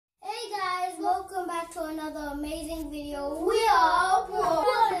back to another amazing video. We are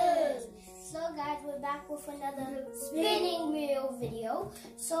ProBrothers. So guys, we're back with another spinning wheel video.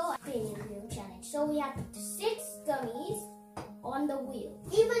 Spinning wheel challenge. So we have 6 gummies on the wheel.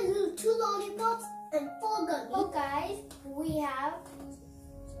 Even 2 lollipops and 4 gummies. So guys, we have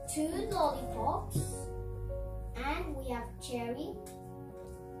 2 lollipops and we have cherry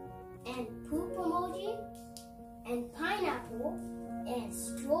and poop emoji and pineapple and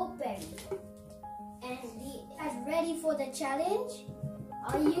strawberry. And you guys ready for the challenge?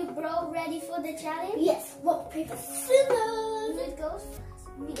 Are you bro ready for the challenge? Yes. Rock, paper, scissors. It goes fast.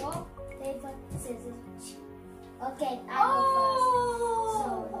 Rock, paper, scissors. Okay, I go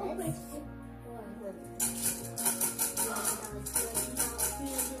first. So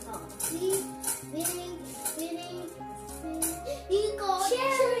let's You got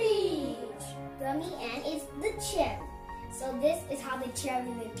cherry. Gummy, and it's the cherry. So this is how the cherry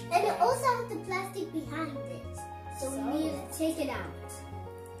looks. And it also has the plastic behind it. So we need to take it out.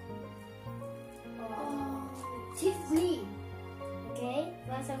 Taste green. Okay,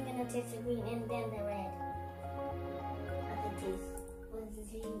 first I'm gonna taste the green and then the red. I can taste. What is the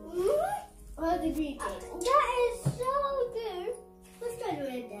green? What does the green taste? That is so good. Let's try the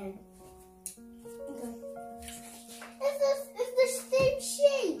red then. Okay. It's the same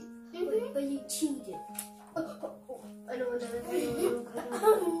shape. But you chewed it. I don't know.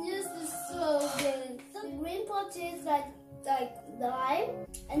 This is so good. The green part tastes like lime,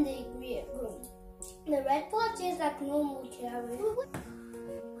 and the green. The red part tastes like normal cherry.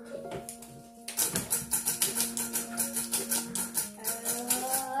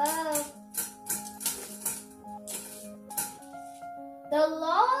 The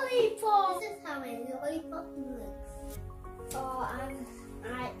lollipop. This is how my lollipop looks. Oh,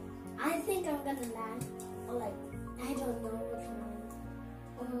 I think I'm gonna land. Or like, I don't know which one.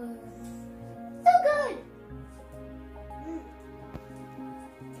 So good.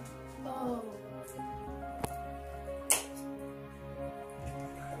 Oh.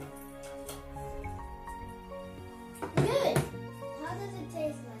 Good. How does it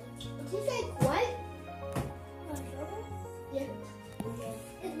taste like? It tastes like what? Yeah. Okay.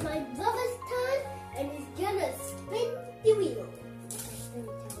 It's my brother's turn, and he's gonna spin the wheel.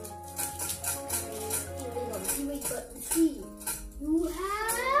 See, you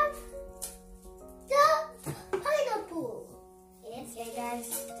have the pineapple. Okay guys,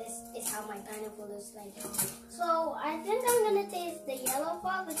 this is how my pineapple looks like. So I think I'm gonna taste the yellow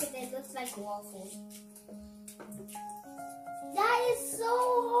part because it looks like waffles. That is so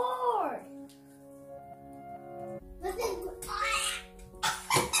hard. Listen.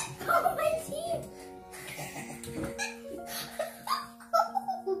 Oh my teeth.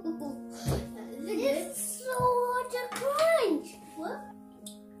 It's so hard to crunch. What?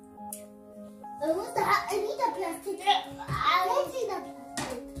 What the heck? I need a plastic. I don't see the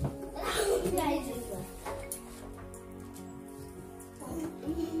plastic.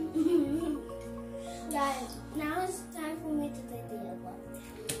 Guys, guys, now it's time for me to take the yellow.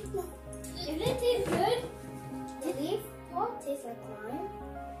 If it tastes good, the leaf part tastes like lime,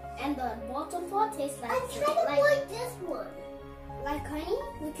 and the bottom part tastes like I'm trying to like this one. Like honey,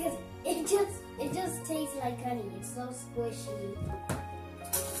 because it just tastes like honey. It's so squishy.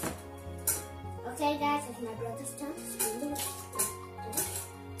 Okay, guys, it's my brother's turn to spin the wheel.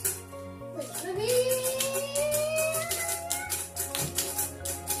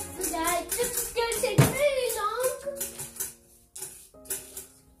 So guys, this is gonna take really long.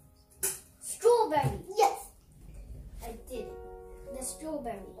 Strawberry. Yes. I did it. The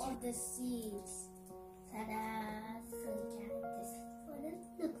strawberry or the seeds. Ta-da! So this is what it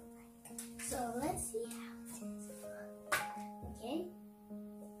looks like. So let's see how it tastes. Okay.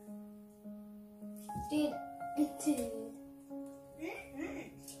 Dude.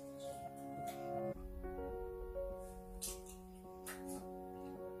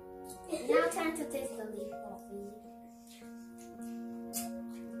 Now time to taste the leaf coffee.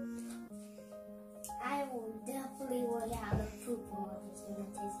 I will definitely wonder how the poop one is gonna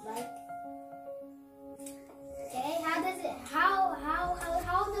taste like. Okay, how does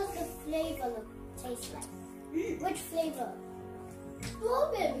the flavor taste like? Which flavor?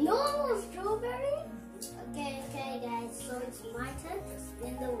 Strawberry. Normal strawberry? Okay, guys, so it's my turn to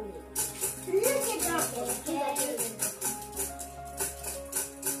spin the wheel. Look at that. Okay.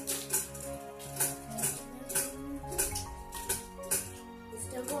 It's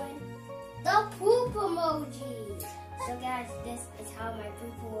still going. The poop emoji. So guys, this is how my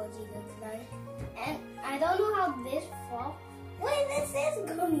poop emoji looks like. And I don't know how this falls. Wait, this is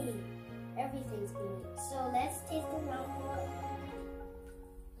gummy. Everything's gummy. So let's taste the round one.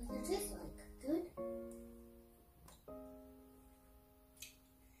 What does it taste like? Good?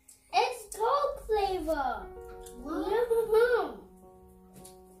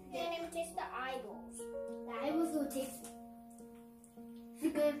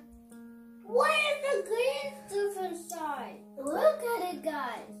 good. What is the green stuff inside? Look at it,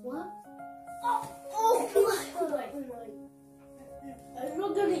 guys. What? Oh my. I'm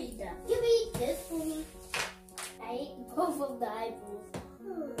not gonna eat that. You eat this for me. I ate both of the eyeballs.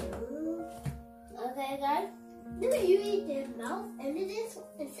 Okay, guys. No, you eat the mouth and it is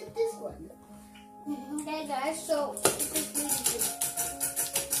except this one. Okay, guys. So this is really good.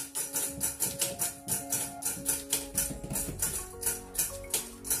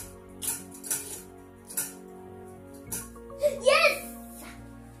 Yes!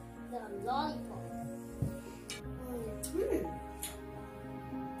 The lollipop.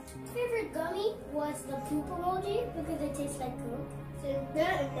 Favorite gummy was the poop emoji because it tastes like poop. So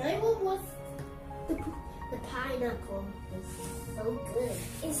that my one was the pineapple. It's so good.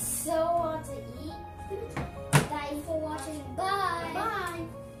 It's so hard to eat.